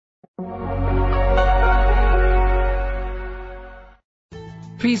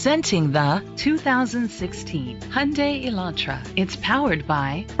Presenting the 2016 Hyundai Elantra. It's powered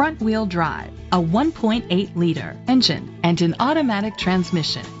by front-wheel drive, a 1.8-liter engine, and an automatic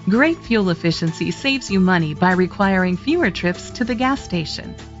transmission. Great fuel efficiency saves you money by requiring fewer trips to the gas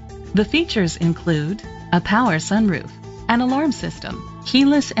station. The features include a power sunroof, an alarm system,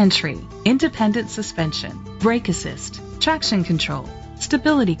 keyless entry, independent suspension, brake assist, traction control,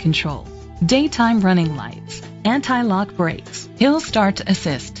 stability control, daytime running lights, anti-lock brakes, hill start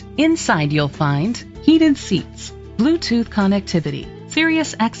assist. Inside you'll find heated seats, Bluetooth connectivity,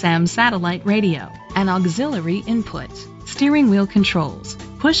 Sirius XM satellite radio, an auxiliary input, steering wheel controls,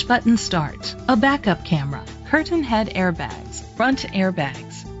 push button start, a backup camera, curtain head airbags, front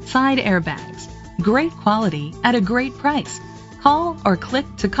airbags, side airbags. Great quality at a great price. Call or click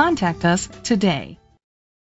to contact us today.